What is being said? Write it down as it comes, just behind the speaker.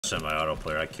Semi-auto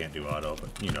player. I can't do auto, but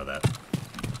you know that.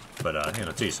 But you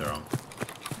know, to each their own.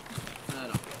 I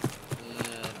don't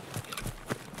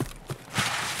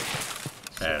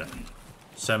Yeah,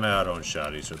 semi-auto and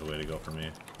shotties are the way to go for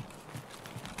me.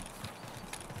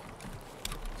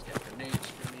 He's got grenades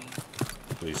for me.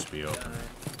 Please be open.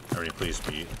 I mean, please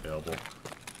be available.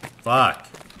 Fuck!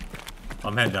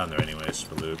 I'm heading down there anyways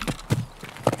for loot.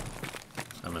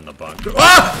 I'm in the bunker.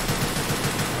 Ah!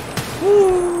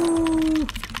 Woo!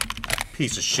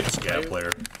 Piece of shit scav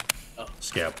player. Oh.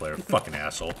 Scav player. Fucking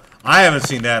asshole. I haven't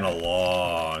seen that in a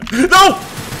long... No!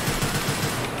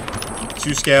 2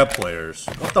 scav players.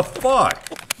 What the fuck?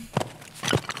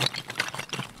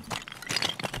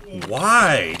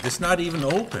 Why? It's not even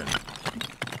open.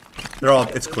 They're all...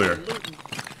 It's clear.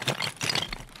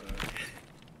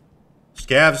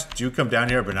 Scavs do come down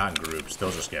here, but not in groups.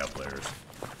 Those are scav players.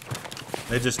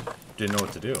 They just didn't know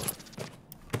what to do.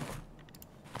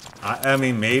 I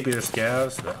mean, maybe they're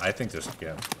scavs, but I think they're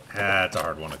scavs. Ah, it's a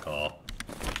hard one to call.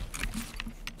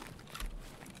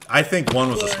 I think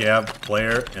one was a scav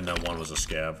player, and then one was a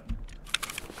scav.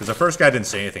 Because the first guy didn't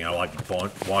say anything. I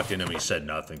walked into him, he said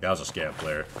nothing. That was a scav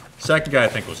player. Second guy, I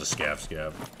think, was a scav.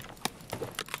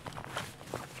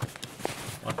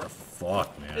 What the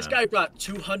fuck, man? This guy brought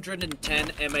 210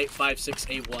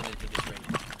 M856A1 into this ring.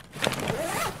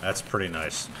 That's pretty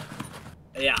nice.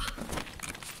 Yeah.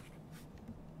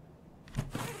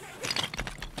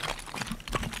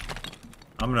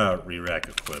 I'm gonna re-rack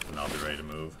equip and I'll be ready to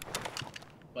move.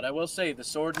 But I will say, the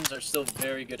Swordens are still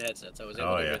very good headsets. I was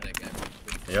able to hit that guy.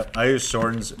 Yep, I use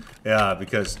Swordens, yeah,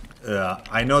 because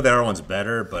I know the other one's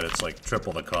better, but it's like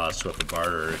triple the cost, so if a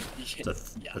barter, it's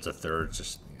a third,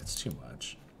 it's too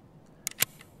much.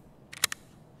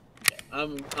 Okay,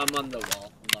 I'm on the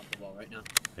wall. I'm on the wall right now.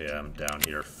 Yeah, I'm down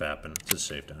here fapping. It's just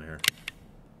safe down here.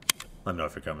 Let me know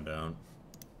if you're coming down.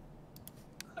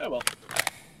 I will.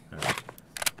 Right.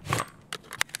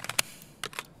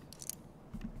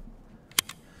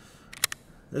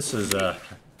 This is, I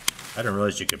didn't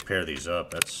realize you could pair these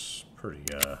up. That's pretty,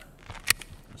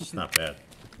 that's not bad.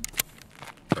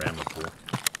 For ammo pool.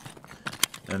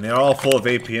 And they're all full of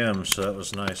APMs, so that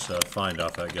was nice find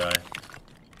off that guy.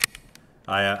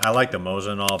 I like the Moza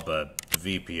and all, but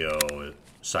the VPO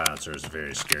silencer is a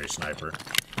very scary sniper.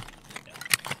 Yeah.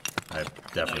 I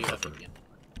definitely prefer it.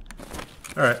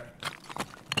 All right.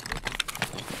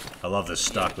 I love this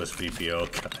stockless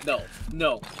VPO guy.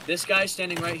 No. This guy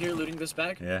standing right here looting this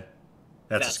bag? Yeah.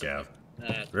 That's a scav.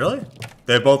 Really?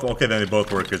 They both... Okay, then they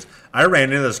both work, because I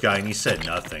ran into this guy and he said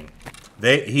nothing.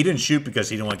 He didn't shoot because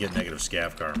he didn't want to get negative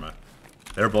scav karma.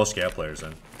 They were both scav players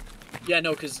then. Yeah,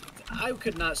 no, because I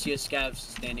could not see a scav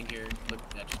standing here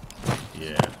looking at you.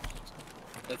 Yeah.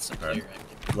 That's some player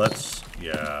activity. Let's...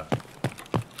 Yeah.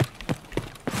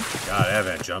 God, I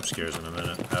haven't had jump scares in a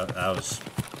minute. That was...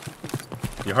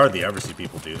 You hardly ever see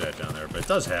people do that down there, but it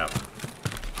does happen.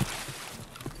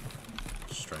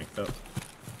 Strength up.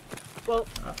 Well,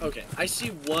 okay. I see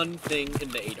one thing in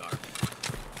the ADAR.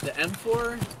 The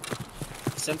M4,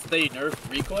 since they nerfed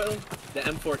recoil, the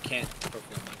M4 can't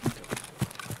perform like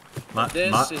recoil.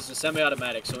 This is a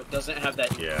semi-automatic, so it doesn't have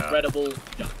that incredible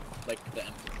jump like the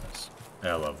M4 does.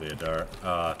 I love the ADAR.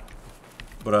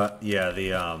 Yeah,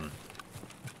 the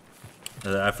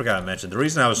I forgot to mention, the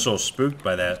reason I was so spooked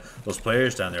by those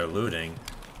players down there looting,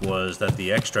 was that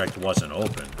the extract wasn't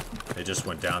open. They just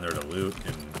went down there to loot,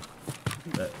 and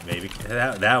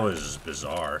that was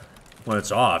bizarre. When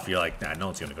it's off, you're like, nah, no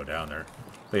one's gonna go down there.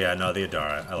 But yeah, no, the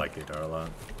ADAR, I like the ADAR a lot.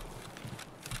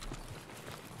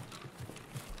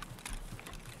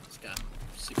 It's got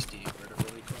 60 vertical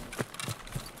recoil.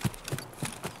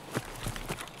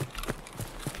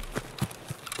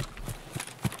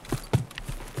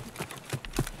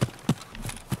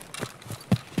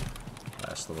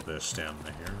 Last little bit of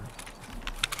stamina here.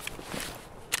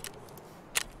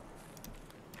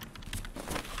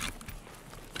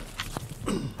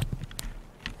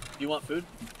 You want food?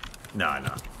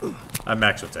 Nah. I'm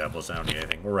maxed with tablets. I don't need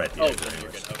anything. We're right at the edge you're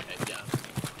anyways. good. Okay, yeah.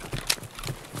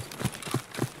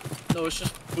 No, it's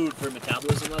just food for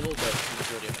metabolism level, but the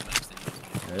majority of the max thing.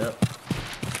 Yep.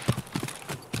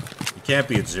 You can't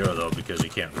be at 0 though because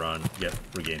you can't run. Yet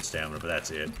regain stamina, but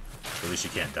that's it. At least you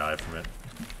can't die from it.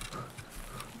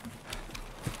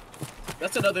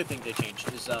 That's another thing they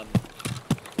changed is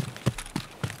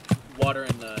water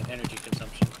and energy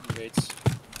consumption rates.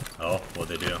 Oh,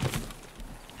 what'd they do?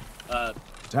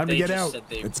 Time to get out.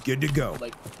 It's good to go.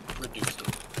 Like, reduced it.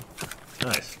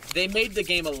 Nice. They made the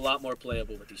game a lot more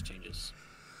playable with these changes.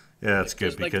 Yeah, that's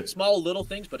good because like small little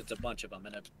things, but it's a bunch of them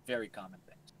and a very common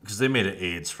thing. Because they made it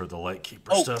AIDS for the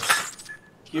Lightkeeper stuff.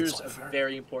 Here's a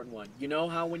very important one. You know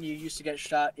how when you used to get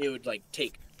shot, it would like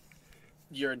take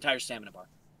your entire stamina bar.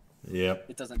 Yep.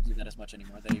 It doesn't do that as much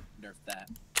anymore. They nerfed that.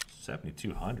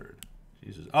 7,200.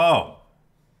 Jesus. Oh!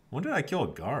 When did I kill a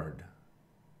guard?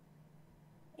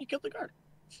 You killed the guard.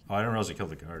 Oh, I didn't realize I killed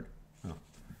the guard. Oh.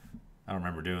 I don't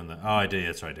remember doing that. Oh, I did.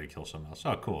 That's right. I did kill someone else.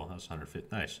 Oh, cool. That was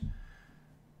 150. Nice.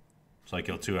 So I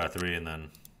killed 2 out of 3, and then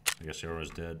I guess everyone was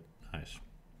dead. Nice.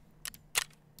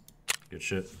 Good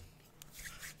shit.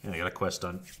 Yeah, I got a quest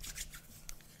done.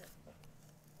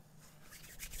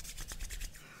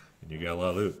 And you got a lot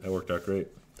of loot. That worked out great.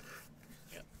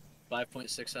 Yeah.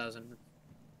 5.6 thousand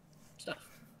stuff.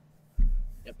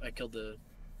 Yep, I killed the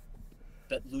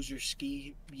bet loser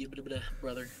ski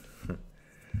brother.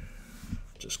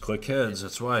 Just click heads.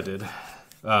 That's why I did.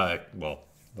 Well,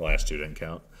 the last 2 didn't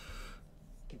count.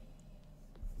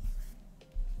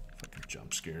 Fucking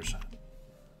jump scares.